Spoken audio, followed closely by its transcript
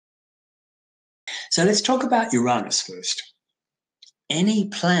So let's talk about Uranus first. Any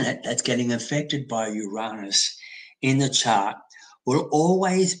planet that's getting affected by Uranus in the chart will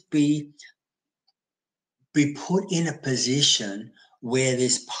always be put in a position where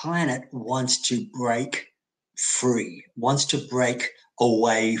this planet wants to break free, wants to break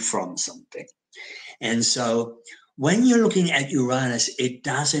away from something. And so when you're looking at Uranus, it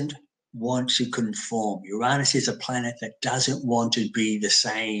doesn't want to conform. Uranus is a planet that doesn't want to be the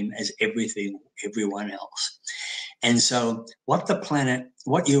same as everyone else. And so what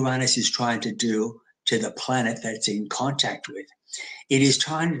Uranus is trying to do to the planet that's in contact with, it is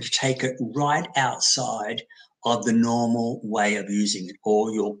trying to take it right outside of the normal way of using it,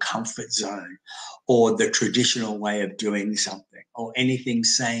 or your comfort zone, or the traditional way of doing something, or anything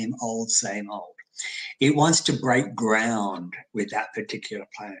same old, same old. It wants to break ground with that particular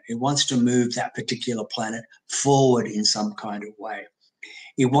planet. It wants to move that particular planet forward in some kind of way.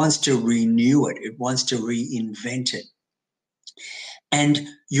 It wants to renew it. It wants to reinvent it. And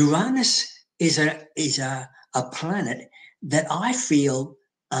Uranus is a planet that I feel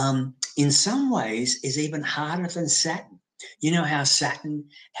in some ways is even harder than Saturn. You know how Saturn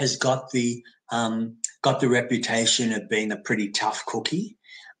has got the reputation of being a pretty tough cookie?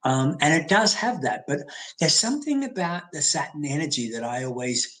 And it does have that, but there's something about the Saturn energy that I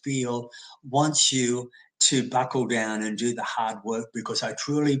always feel wants you to buckle down and do the hard work, because I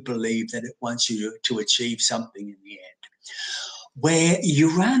truly believe that it wants you to achieve something in the end. Where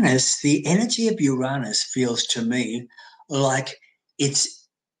Uranus, the energy of Uranus feels to me like its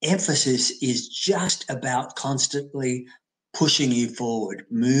emphasis is just about constantly pushing you forward,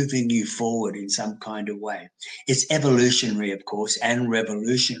 moving you forward in some kind of way. It's evolutionary, of course, and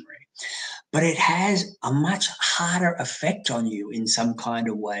revolutionary, but it has a much harder effect on you in some kind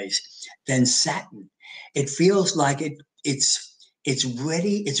of ways than Saturn. It feels like it's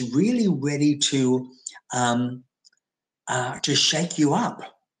really ready to shake you up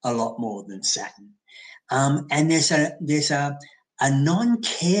a lot more than Saturn. And there's a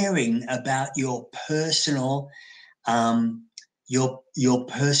non-caring about your personal your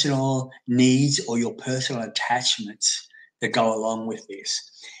personal needs or your personal attachments that go along with this.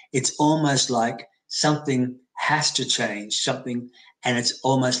 It's almost like something has to change, and it's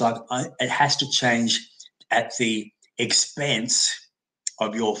almost like it has to change at the expense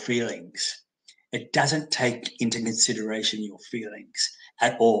of your feelings. It doesn't take into consideration your feelings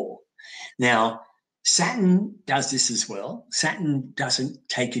at all. Now, Saturn does this as well. Saturn doesn't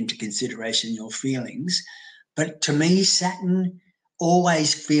take into consideration your feelings, but to me, Saturn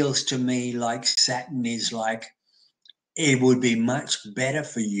always feels to me like Saturn is like, it would be much better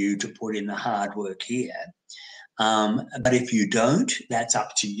for you to put in the hard work here. But if you don't, that's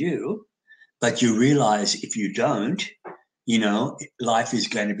up to you. But you realize if you don't, life is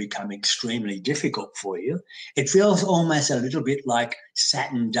going to become extremely difficult for you. It feels almost a little bit like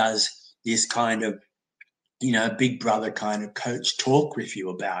Saturn does this kind of, big brother kind of coach talk with you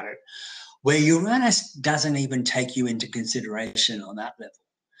about it, where Uranus doesn't even take you into consideration on that level.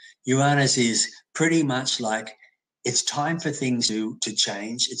 Uranus is pretty much like, it's time for things to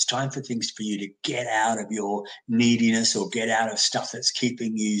change. It's time for things for you to get out of your neediness or get out of stuff that's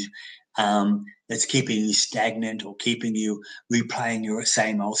keeping you stagnant or keeping you replaying your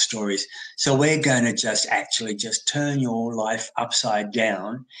same old stories. So we're going to just turn your life upside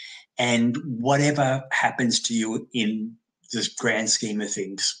down, and whatever happens to you in this grand scheme of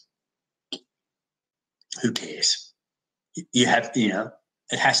things, who cares? You have, it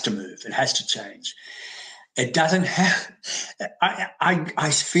has to move. It has to change. It doesn't have,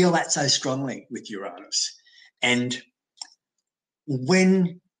 I feel that so strongly with Uranus. And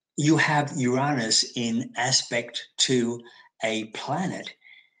when you have Uranus in aspect to a planet,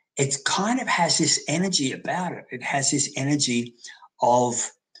 it kind of has this energy about it. It has this energy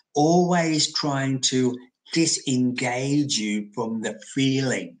of always trying to disengage you from the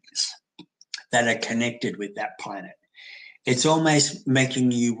feelings that are connected with that planet. It's almost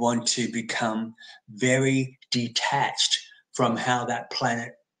making you want to become very detached from how that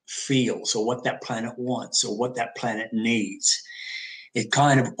planet feels or what that planet wants or what that planet needs. It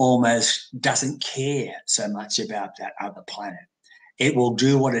kind of almost doesn't care so much about that other planet. It will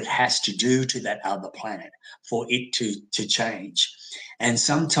do what it has to do to that other planet for it to change. And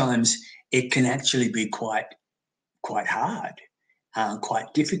sometimes it can actually be quite hard,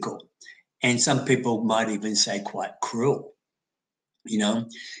 quite difficult. And some people might even say quite cruel.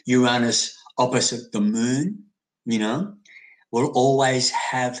 Uranus opposite the moon, will always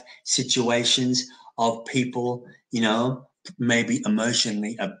have situations of people, maybe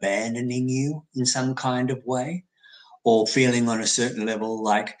emotionally abandoning you in some kind of way, or feeling on a certain level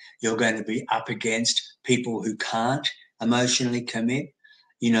like you're going to be up against people who can't emotionally commit.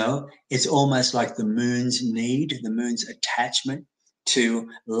 You know, it's almost like the moon's need, the moon's attachment to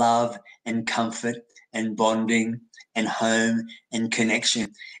love and comfort and bonding and home and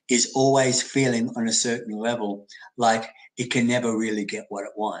connection is always feeling on a certain level like it can never really get what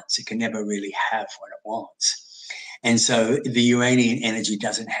it wants. It can never really have what it wants. And so the Uranian energy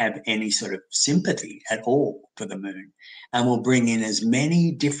doesn't have any sort of sympathy at all for the moon, and will bring in as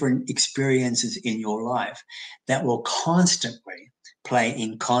many different experiences in your life that will constantly play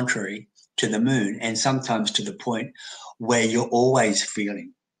in contrary to the moon, and sometimes to the point where you're always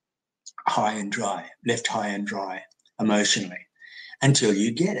feeling high and dry, left high and dry emotionally, until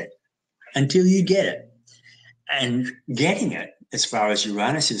you get it. Until you get it. And getting it, as far as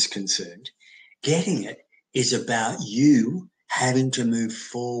Uranus is concerned, getting it is about you having to move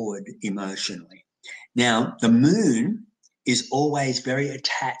forward emotionally. Now, the moon is always very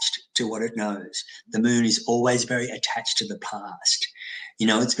attached to what it knows. The moon is always very attached to the past. You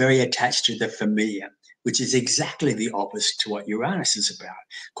know, it's very attached to the familiar, which is exactly the opposite to what Uranus is about.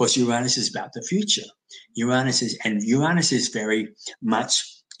 Of course, Uranus is about the future. Uranus is very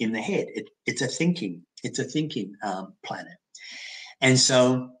much in the head. It's a thinking planet. And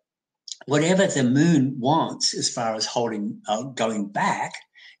so whatever the moon wants as far as going back,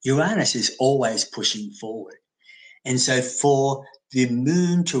 Uranus is always pushing forward. And so for the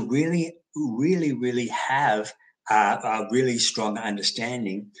moon to really, really, really have a really strong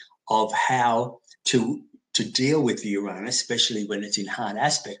understanding of how to deal with the Uranus, especially when it's in hard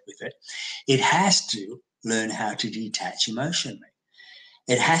aspect with it, it has to learn how to detach emotionally.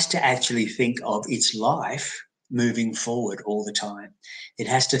 It has to actually think of its life moving forward all the time. It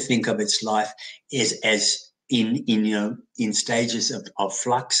has to think of its life as in stages of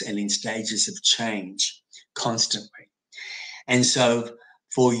flux and in stages of change constantly. And so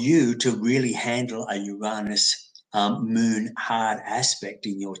for you to really handle a Uranus moon hard aspect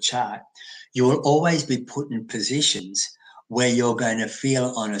in your chart, you will always be put in positions where you're going to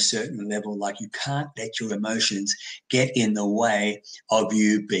feel on a certain level like you can't let your emotions get in the way of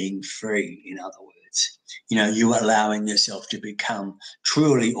you being free, in other words. You know, you allowing yourself to become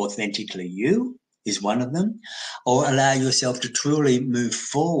truly, authentically you is one of them, or allow yourself to truly move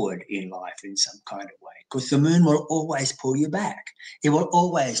forward in life in some kind of way. Because the moon will always pull you back. It will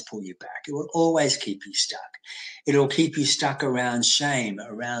always pull you back. It will always keep you stuck. It'll keep you stuck around shame,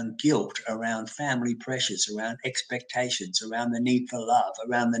 around guilt, around family pressures, around expectations, around the need for love,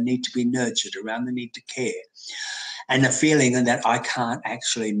 around the need to be nurtured, around the need to care. And the feeling that I can't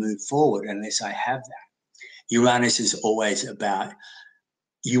actually move forward unless I have that. Uranus is always about,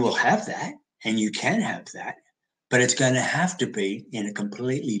 you will have that and you can have that, but it's going to have to be in a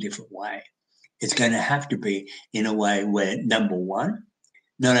completely different way. It's going to have to be in a way where, number one,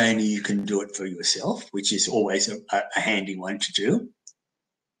 not only you can do it for yourself, which is always a handy one to do,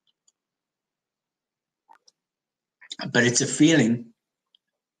 but it's a feeling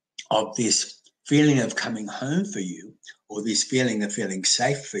of this feeling of coming home for you, or this feeling of feeling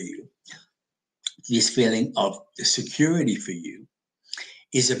safe for you, this feeling of security for you,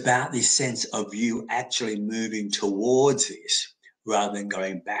 is about this sense of you actually moving towards this rather than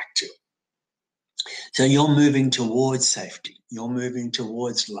going back to it. So you're moving towards safety. You're moving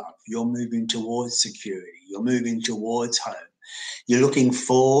towards love. You're moving towards security. You're moving towards home. You're looking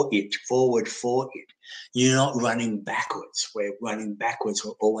for it, forward for it. You're not running backwards, where running backwards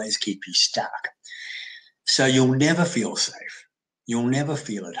will always keep you stuck. So you'll never feel safe. You'll never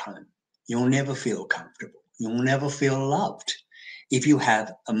feel at home. You'll never feel comfortable. You'll never feel loved if you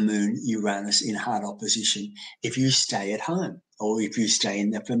have a moon Uranus in hard opposition, if you stay at home, or if you stay in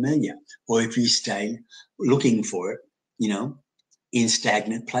the familiar, or if you stay looking for it, in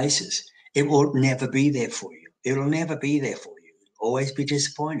stagnant places. It will never be there for you. It'll never be there for you. You'll always be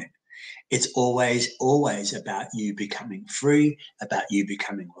disappointed. It's always, always about you becoming free, about you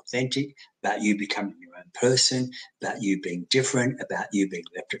becoming authentic, about you becoming your own person, about you being different, about you being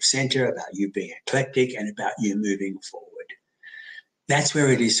left of center, about you being eclectic, and about you moving forward. That's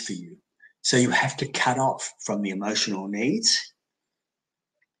where it is for you. So you have to cut off from the emotional needs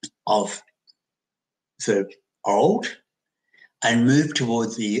of the old and move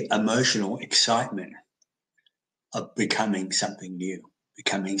towards the emotional excitement of becoming something new,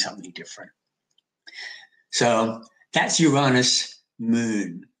 becoming something different. So that's Uranus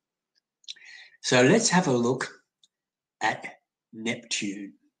moon. So let's have a look at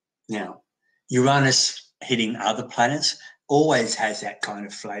Neptune. Now, Uranus hitting other planets always has that kind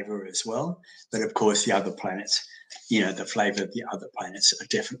of flavor as well. But of course, the other planets, the flavor of the other planets are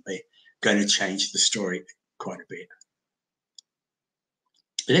definitely going to change the story quite a bit.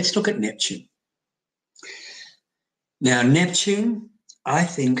 Let's look at Neptune. Now, Neptune, I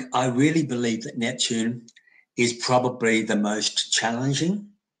really believe that Neptune is probably the most challenging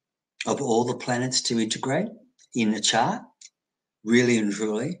of all the planets to integrate in the chart, really and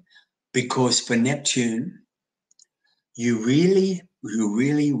truly, because for Neptune, you really,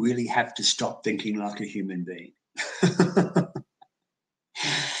 really have to stop thinking like a human being.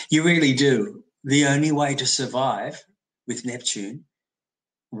 You really do. The only way to survive with Neptune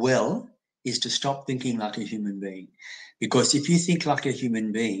well is to stop thinking like a human being. Because if you think like a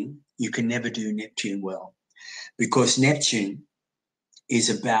human being, you can never do Neptune well. Because Neptune is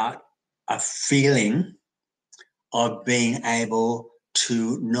about a feeling of being able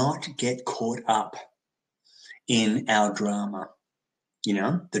to not get caught up in our drama,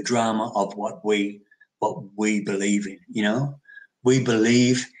 the drama of what we believe in, We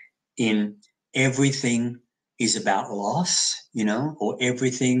believe in everything is about loss, or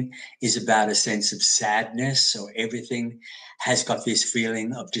everything is about a sense of sadness, or everything has got this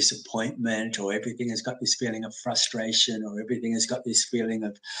feeling of disappointment, or everything has got this feeling of frustration, or everything has got this feeling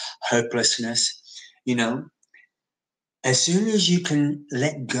of hopelessness, As soon as you can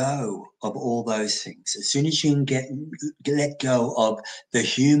let go of all those things, as soon as you can let go of the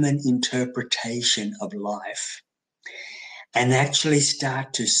human interpretation of life and actually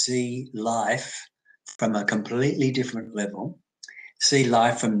start to see life from a completely different level, see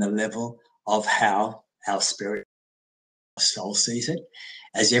life from the level of how our spirit, our soul sees it,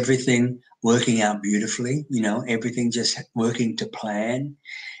 as everything working out beautifully, everything just working to plan.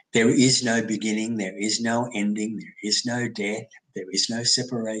 There is no beginning, there is no ending, there is no death, there is no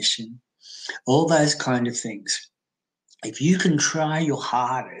separation, all those kind of things. If you can try your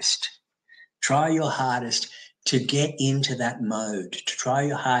hardest to get into that mode, to try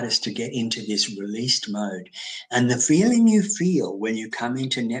your hardest to get into this released mode. And the feeling you feel when you come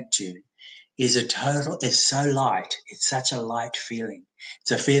into Neptune is it's so light. It's such a light feeling.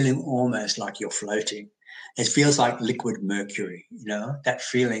 It's a feeling almost like you're floating. It feels like liquid mercury, that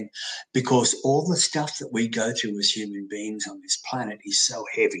feeling, because all the stuff that we go through as human beings on this planet is so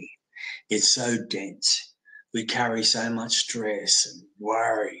heavy. It's so dense. We carry so much stress and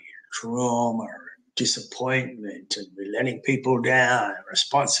worry and trauma and disappointment, and we're letting people down, and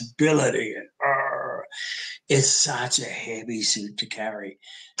responsibility, and it's such a heavy suit to carry.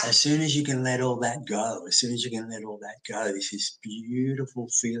 As soon as you can let all that go, this is beautiful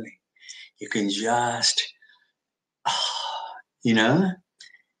feeling. You can just,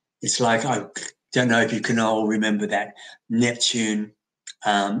 it's like, I don't know if you can all remember that Neptune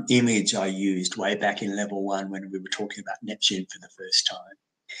image I used way back in level 1 when we were talking about Neptune for the first time,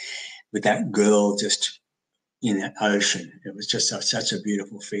 with that girl just in that ocean. It was just such a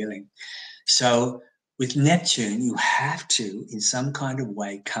beautiful feeling. So with Neptune, you have to, in some kind of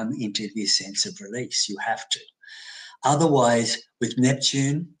way, come into this sense of release. You have to. Otherwise, with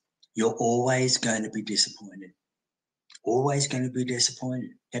Neptune, you're always going to be disappointed. Always going to be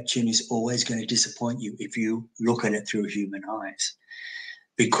disappointed. Neptune is always going to disappoint you if you look at it through human eyes,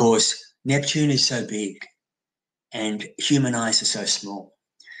 because Neptune is so big and human eyes are so small.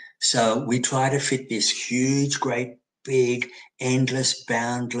 So we try to fit this huge, great, big, endless,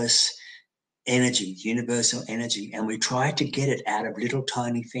 boundless energy, universal energy, and we try to get it out of little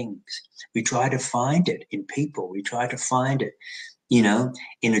tiny things. We try to find it in people. We try to find it,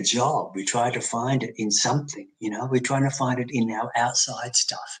 in a job. We try to find it in something, we're trying to find it in our outside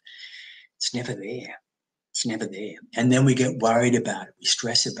stuff. It's never there. It's never there. And then we get worried about it. We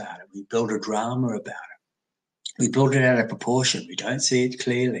stress about it. We build a drama about it. We build it out of proportion. We don't see it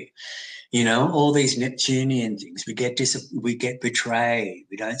clearly. All these Neptunian things. We get betrayed.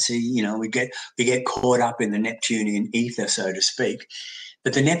 We don't see, we get caught up in the Neptunian ether, so to speak.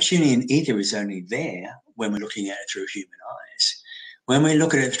 But the Neptunian ether is only there when we're looking at it through human eyes. When we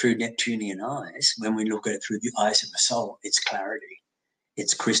look at it through Neptunian eyes, when we look at it through the eyes of the soul, it's clarity.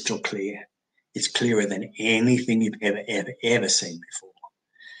 It's crystal clear. It's clearer than anything you've ever seen before.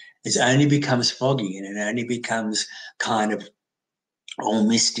 It only becomes foggy, and it only becomes kind of all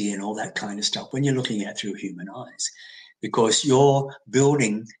misty and all that kind of stuff when you're looking at it through human eyes, because you're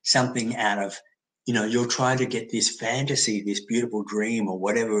building something out of, you're trying to get this fantasy, this beautiful dream or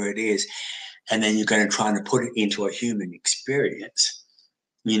whatever it is, and then you're going to try to put it into a human experience.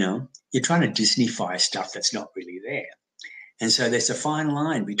 You're trying to Disneyfy stuff that's not really there. And so there's a fine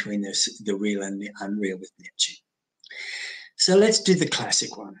line between the real and the unreal with Neptune. So let's do the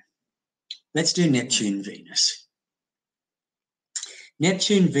classic one. Let's do Neptune Venus.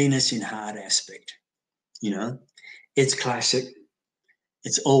 Neptune Venus in hard aspect. It's classic.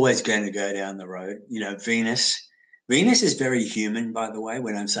 It's always going to go down the road. Venus Venus is very human, by the way.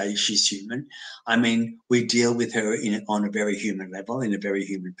 When I say she's human, I mean we deal with her on a very human level, in a very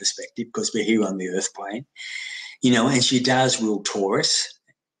human perspective, because we're here on the Earth plane, and she does rule Taurus.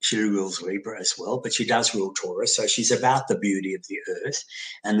 She rules Libra as well, but she does rule Taurus. So she's about the beauty of the earth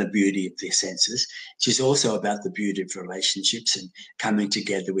and the beauty of the senses. She's also about the beauty of relationships and coming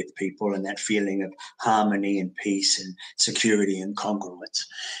together with people and that feeling of harmony and peace and security and congruence.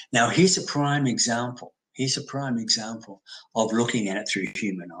 Now, here's a prime example. Here's a prime example of looking at it through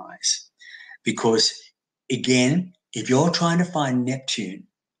human eyes. Because, again, if you're trying to find Neptune,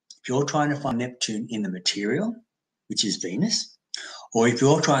 in the material, which is Venus, or if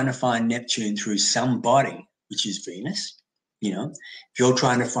you're trying to find Neptune through somebody, which is Venus, if you're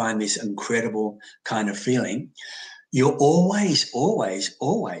trying to find this incredible kind of feeling, you're always, always,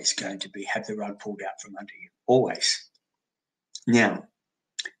 always going to have the rug pulled out from under you. Always. Now,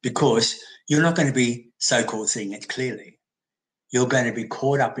 because you're not going to be so-called seeing it clearly. You're going to be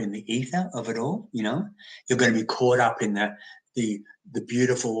caught up in the ether of it all, You're going to be caught up in the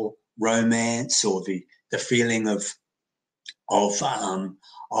beautiful romance or the feeling of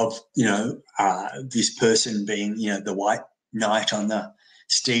this person being, the white knight on the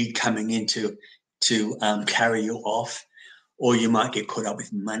steed coming in to carry you off. Or you might get caught up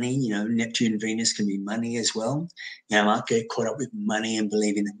with money. Neptune, Venus can be money as well. You might get caught up with money and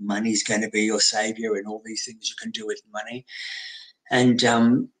believing that money is going to be your savior and all these things you can do with money. And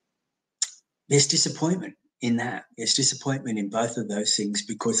there's disappointment in that. There's disappointment in both of those things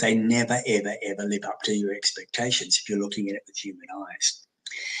because they never, ever, ever live up to your expectations if you're looking at it with human eyes.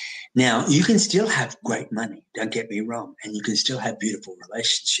 Now, you can still have great money, don't get me wrong, and you can still have beautiful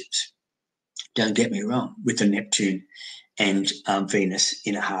relationships, don't get me wrong, with the Neptune and Venus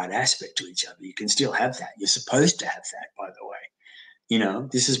in a hard aspect to each other. You can still have that. You're supposed to have that, by the way.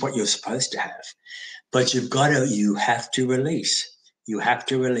 This is what you're supposed to have. But you have to release. You have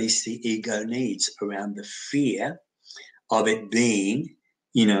to release the ego needs around the fear of it being,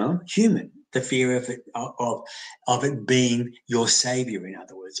 human. The fear of it being your savior, in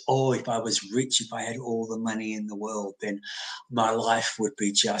other words. Oh, if I was rich, if I had all the money in the world, then my life would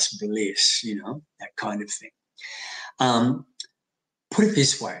be just bliss, that kind of thing. Put it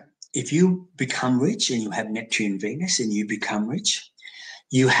this way. If you become rich and you have Neptune, Venus, and you become rich,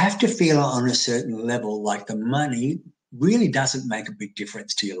 you have to feel on a certain level like the money really doesn't make a big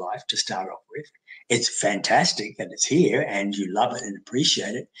difference to your life to start off with. It's fantastic that it's here and you love it and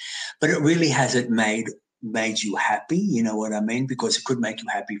appreciate it, but it really hasn't made you happy, you know what I mean? Because it could make you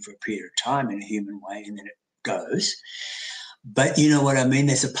happy for a period of time in a human way and then it goes. But you know what I mean?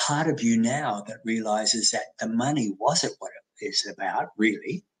 There's a part of you now that realizes that the money wasn't what it is about,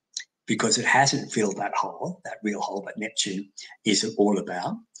 really, because it hasn't filled that hole, that real hole that Neptune is all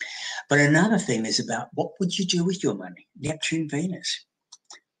about. But another thing is about what would you do with your money? Neptune, Venus.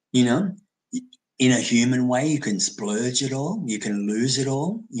 In a human way, you can splurge it all. You can lose it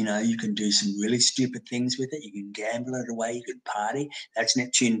all. You can do some really stupid things with it. You can gamble it away. You can party. That's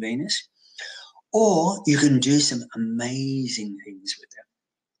Neptune, Venus. Or you can do some amazing things with it,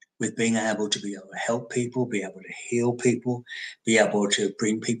 with being able to help people, be able to heal people, be able to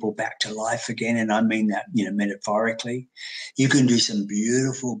bring people back to life again. And I mean that, metaphorically. You can do some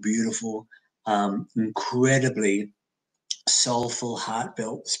beautiful, beautiful, incredibly soulful,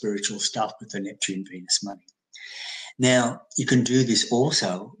 heartfelt, spiritual stuff with the Neptune, Venus money. Now, you can do this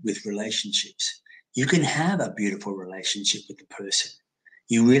also with relationships. You can have a beautiful relationship with the person.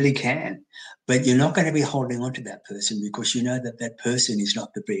 You really can. But you're not going to be holding on to that person because you know that that person is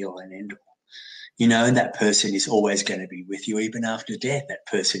not the be-all and end-all. That person is always going to be with you. Even after death, that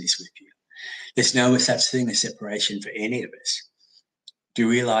person is with you. There's no such thing as separation for any of us. Do you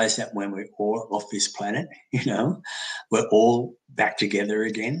realize that when we're all off this planet, we're all back together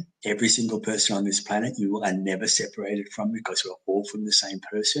again? Every single person on this planet you are never separated from because we're all from the same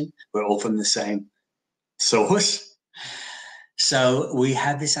person. We're all from the same source. So we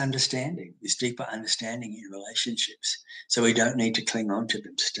have this understanding, this deeper understanding in relationships. So we don't need to cling on to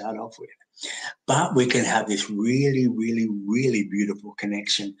them to start off with. But we can have this really, really, really beautiful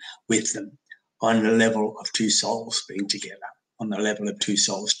connection with them on the level of two souls being together, on the level of two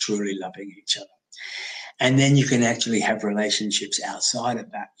souls truly loving each other. And then you can actually have relationships outside of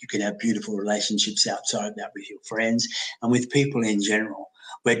that. You can have beautiful relationships outside of that with your friends and with people in general,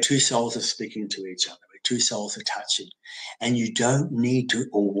 where two souls are speaking to each other, where two souls are touching. And you don't need to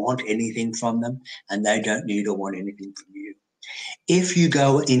or want anything from them, and they don't need or want anything from you. If you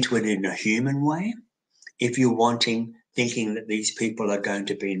go into it in a human way, if you're thinking that these people are going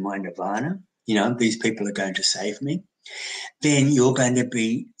to be in my nirvana, these people are going to save me, then you're going to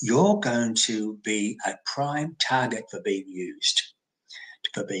be a prime target for being used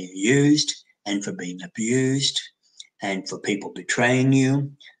and for being abused and for people betraying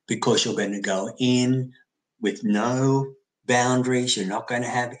you, because you're going to go in with no boundaries. You're not going to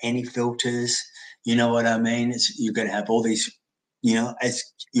have any filters. You know what I mean? You're going to have all these,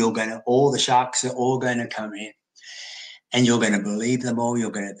 all the sharks are all going to come in, and you're going to believe them all.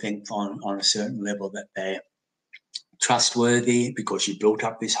 You're going to think on a certain level that they're trustworthy because you built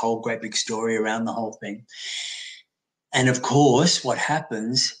up this whole great big story around the whole thing. And of course, what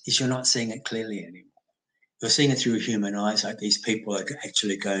happens is you're not seeing it clearly anymore. You're seeing it through human eyes, like these people are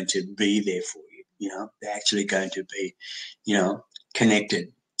actually going to be there for you. They're actually going to be,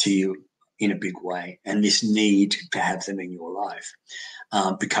 connected to you in a big way. And this need to have them in your life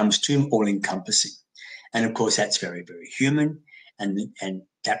becomes too all-encompassing. And of course, that's very, very human. And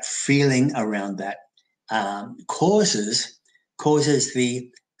that feeling around that causes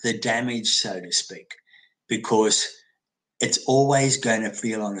the damage, so to speak, because it's always going to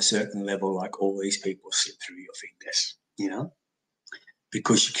feel on a certain level like all these people slip through your fingers,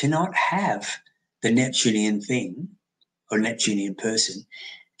 because you cannot have the Neptunian thing or Neptunian person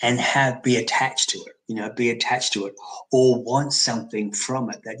and be attached to it, or want something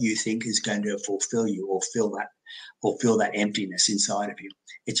from it that you think is going to fulfill you or fill that emptiness inside of you.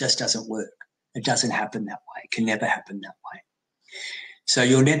 It just doesn't work. It doesn't happen that way. It can never happen that way. So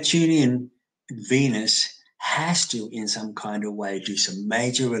your Neptunian Venus has to, in some kind of way, do some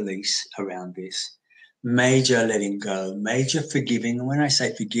major release around this, major letting go, major forgiving. And when I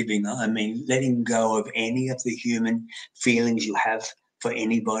say forgiving, I mean letting go of any of the human feelings you have for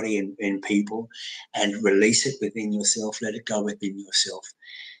anybody and people, and release it within yourself, let it go within yourself.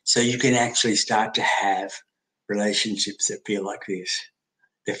 So you can actually start to have relationships that feel like this.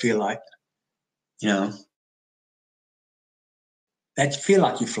 They feel like, that feel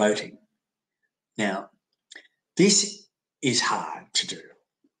like you're floating. Now, this is hard to do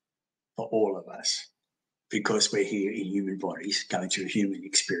for all of us because we're here in human bodies going through human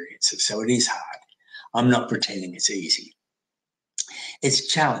experiences. So it is hard. I'm not pretending it's easy. It's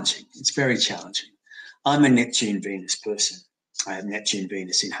challenging. It's very challenging. I'm a Neptune-Venus person. I have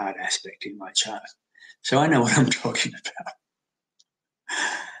Neptune-Venus in hard aspect in my chart. So I know what I'm talking about.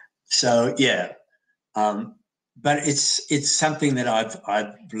 So, yeah. But it's something that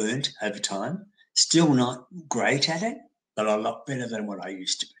I've learned over time. Still not great at it, but a lot better than what I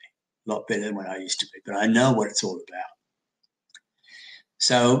used to be. But I know what it's all about.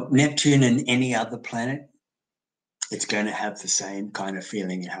 So Neptune and any other planet, it's going to have the same kind of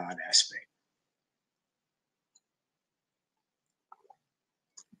feeling in hard aspect.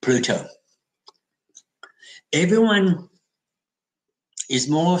 Pluto. Everyone is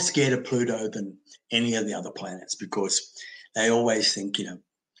more scared of Pluto than any of the other planets because they always think,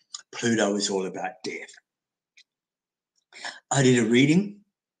 Pluto is all about death. I did a reading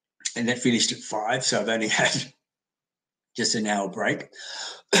and that finished at 5, so I've only had just an hour break.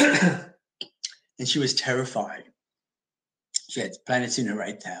 And she was terrified. She had planets in her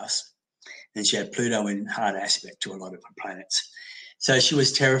 8th house and she had Pluto in hard aspect to a lot of her planets. So she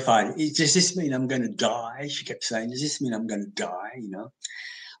was terrified. Does this mean I'm going to die? She kept saying, does this mean I'm going to die?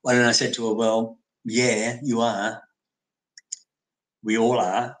 Well, and I said to her, well, yeah, you are. We all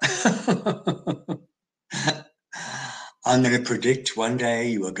are. I'm going to predict one day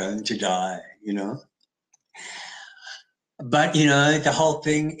you are going to die, But, the whole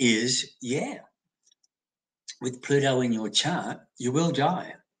thing is, yeah, with Pluto in your chart, you will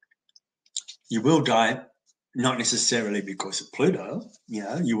die. You will die not necessarily because of Pluto,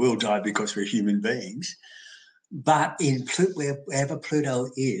 you will die because we're human beings. But wherever Pluto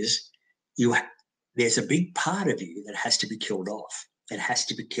is, there's a big part of you that has to be killed off. It has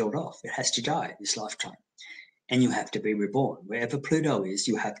to be killed off. It has to die this lifetime. And you have to be reborn. Wherever Pluto is,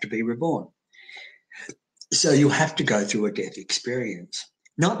 you have to be reborn. So you have to go through a death experience.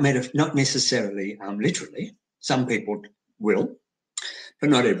 Not necessarily literally. Some people will, but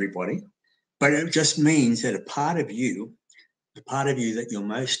not everybody. But it just means that the part of you that you're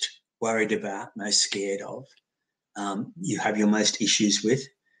most worried about, most scared of, you have your most issues with,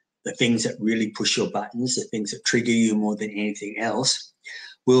 the things that really push your buttons, the things that trigger you more than anything else,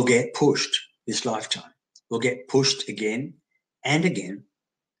 will get pushed this lifetime. Will get pushed again and again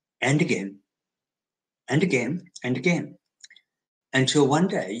and again and again and again, until one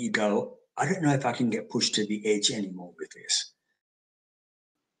day you go, I don't know if I can get pushed to the edge anymore with this.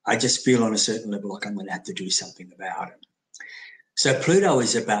 I just feel on a certain level like I'm going to have to do something about it. So Pluto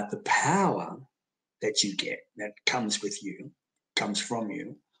is about the power that you get, that comes with you, comes from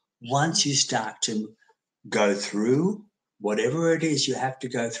you, once you start to go through whatever it is you have to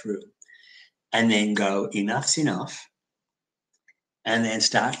go through, and then go, enough's enough, and then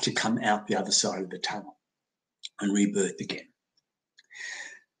start to come out the other side of the tunnel and rebirth again.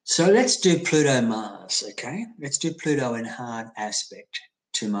 So let's do Pluto-Mars, okay? Let's do Pluto in hard aspect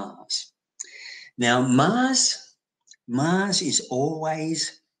to Mars. Now, Mars is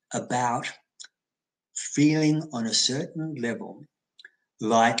always about feeling on a certain level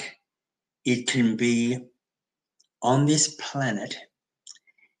like it can be on this planet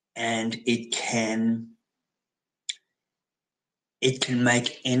and it can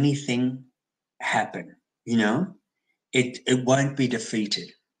make anything happen, you know? It won't be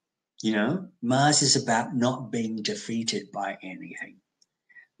defeated, you know? Mars is about not being defeated by anything.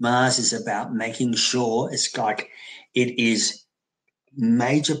 Mars is about making sure it's like it is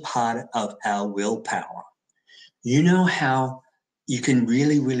major part of our willpower. You know how you can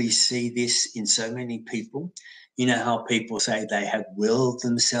really, really see this in so many people? You know how people say they have willed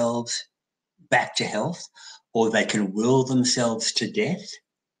themselves back to health, or they can will themselves to death?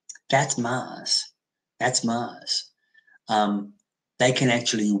 That's Mars. That's Mars. They can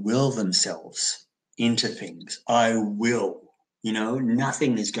actually will themselves into things. I will. You know,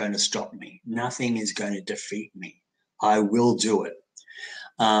 nothing is going to stop me. Nothing is going to defeat me. I will do it.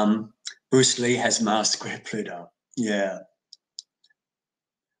 Bruce Lee has Mars square Pluto. Yeah,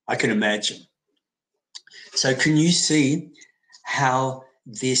 I can imagine. So can you see how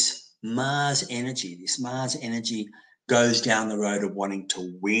this Mars energy goes down the road of wanting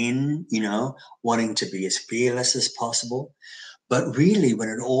to win, you know, wanting to be as fearless as possible? But really, when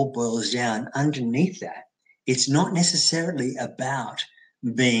it all boils down, underneath that, it's not necessarily about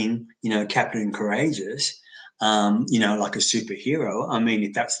being, you know, Captain Courageous, you know, like a superhero. I mean,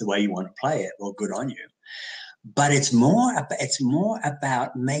 if that's the way you want to play it, well, good on you. But it's more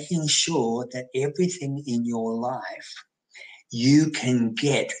about making sure that everything in your life you can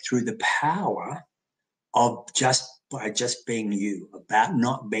get through the power of just being you, about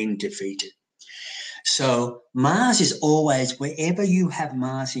not being defeated. So Mars is always, wherever you have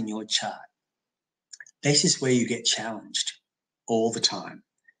Mars in your chart, this is where you get challenged all the time.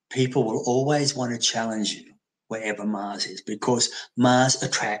 People will always want to challenge you wherever Mars is, because Mars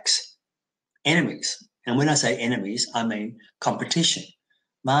attracts enemies. And when I say enemies, I mean competition.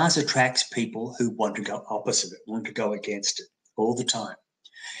 Mars attracts people who want to go opposite it, want to go against it all the time.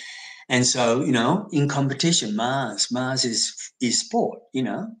 And so, you know, in competition, Mars is sport, you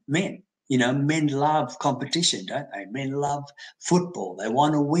know, men. You know, men love competition, don't they? Men love football. They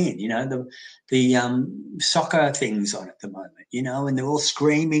want to win. You know, the soccer things on at the moment, you know, and they're all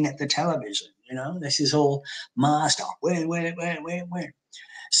screaming at the television, you know. This is all Mars stuff. Win.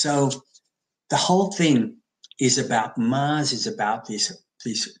 So the whole thing is about Mars is about this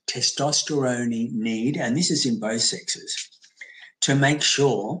testosterone need, and this is in both sexes, to make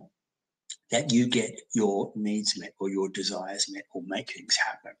sure that you get your needs met or your desires met or make things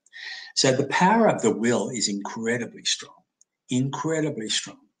happen. So the power of the will is incredibly strong, incredibly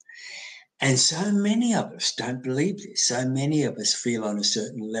strong. And so many of us don't believe this. So many of us feel on a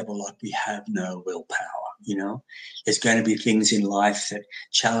certain level like we have no willpower, you know. There's going to be things in life that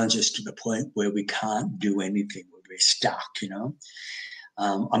challenge us to the point where we can't do anything, where we're stuck, you know.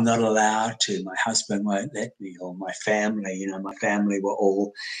 I'm not allowed to, my husband won't let me, or my family, you know, my family were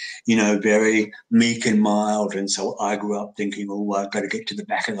all, you know, very meek and mild. And so I grew up thinking, oh, I've got to get to the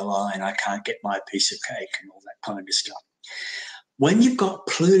back of the line. I can't get my piece of cake and all that kind of stuff. When you've got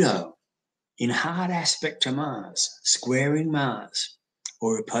Pluto in hard aspect to Mars, squaring Mars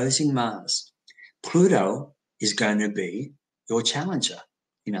or opposing Mars, Pluto is going to be your challenger,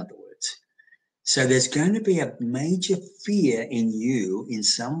 in other words. So there's going to be a major fear in you in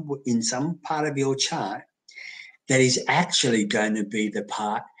some part of your chart that is actually going to be the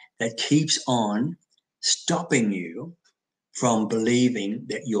part that keeps on stopping you from believing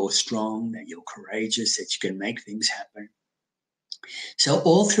that you're strong, that you're courageous, that you can make things happen. So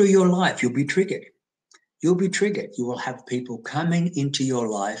all through your life, you'll be triggered. You'll be triggered. You will have people coming into your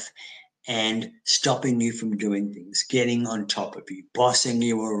life and stopping you from doing things, getting on top of you, bossing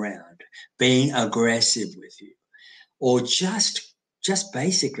you around, being aggressive with you, or just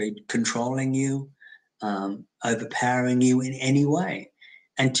basically controlling you, overpowering you in any way,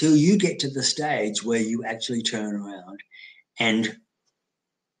 until you get to the stage where you actually turn around and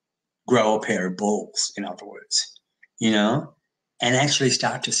grow a pair of balls, in other words, you know, and actually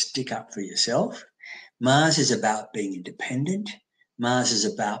start to stick up for yourself. Mars is about being independent. Mars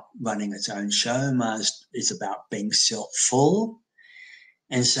is about running its own show. Mars is about being self-full.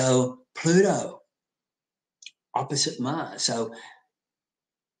 And so Pluto, opposite Mars. So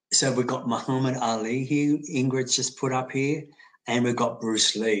So we've got Muhammad Ali here, Ingrid's just put up here, and we've got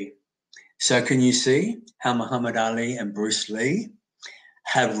Bruce Lee. So can you see how Muhammad Ali and Bruce Lee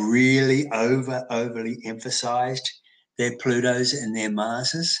have really overly emphasized their Plutos and their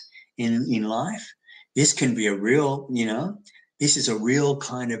Marses in life? This can be a real, this is a real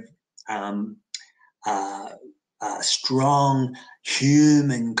kind of strong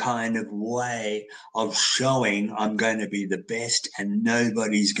human kind of way of showing I'm going to be the best and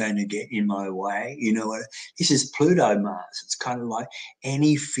nobody's going to get in my way. You know what? This is Pluto Mars. It's kind of like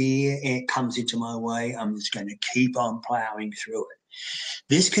any fear it comes into my way, I'm just going to keep on plowing through it.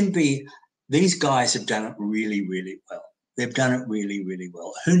 This can be, these guys have done it really, really well. They've done it really, really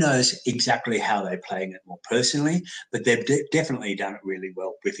well. Who knows exactly how they're playing it more personally, but they've definitely done it really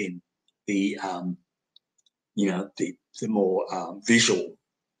well within the the more visual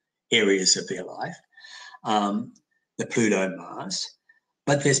areas of their life, the Pluto Mars.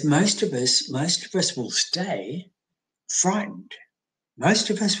 But there's most of us will stay frightened. Most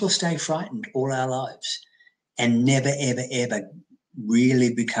of us will stay frightened all our lives and never, ever, ever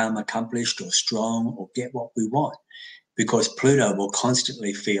really become accomplished or strong or get what we want, because Pluto will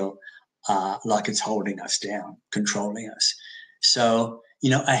constantly feel like it's holding us down, controlling us. So,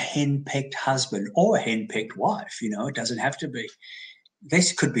 a hen-pecked husband or a hen-pecked wife, it doesn't have to be.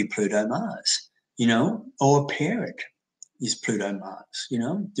 This could be Pluto Mars, or a parent is Pluto Mars,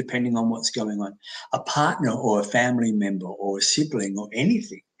 depending on what's going on. A partner or a family member or a sibling or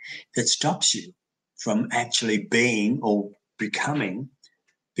anything that stops you from actually being or becoming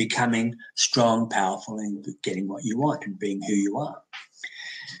strong, powerful, and getting what you want and being who you are.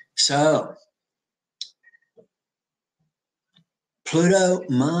 So, Pluto,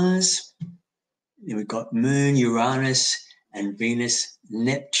 Mars, we've got Moon, Uranus, and Venus,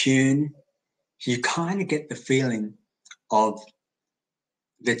 Neptune. You kind of get the feeling of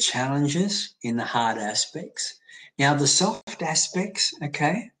the challenges in the hard aspects. Now, the soft aspects,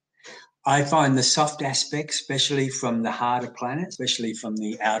 okay, I find the soft aspects, especially from the harder planets, especially from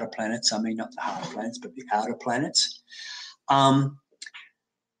the outer planets, I mean, not the harder planets, but the outer planets,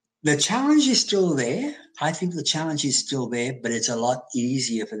 the challenge is still there. I think the challenge is still there, but it's a lot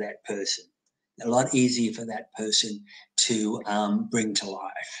easier for that person. A lot easier for that person to bring to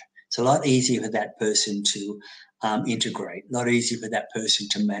life. It's a lot easier for that person to integrate, a lot easier for that person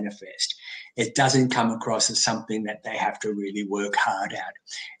to manifest. It doesn't come across as something that they have to really work hard at.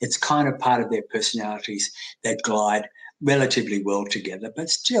 It's kind of part of their personalities that glide relatively well together, but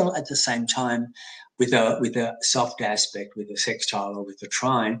still at the same time, with a soft aspect, with a sextile or with a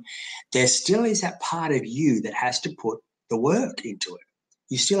trine, there still is that part of you that has to put the work into it.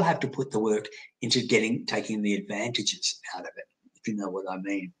 You still have to put the work into taking the advantages out of it, if you know what I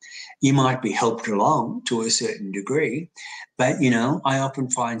mean. You might be helped along to a certain degree, but, I often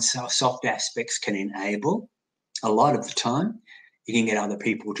find soft aspects can enable a lot of the time. You can get other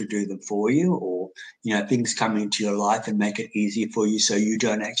people to do them for you, or, things come into your life and make it easier for you so you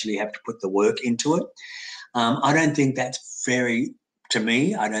don't actually have to put the work into it. I don't think that's very, to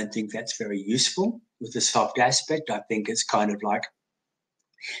me, I don't think that's very useful with the soft aspect. I think it's kind of like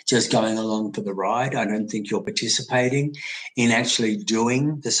just going along for the ride. I don't think you're participating in actually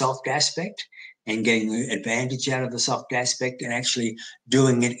doing the soft aspect and getting the advantage out of the soft aspect and actually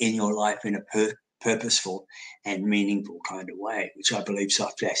doing it in your life in a purposeful and meaningful kind of way, which I believe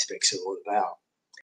soft aspects are all about.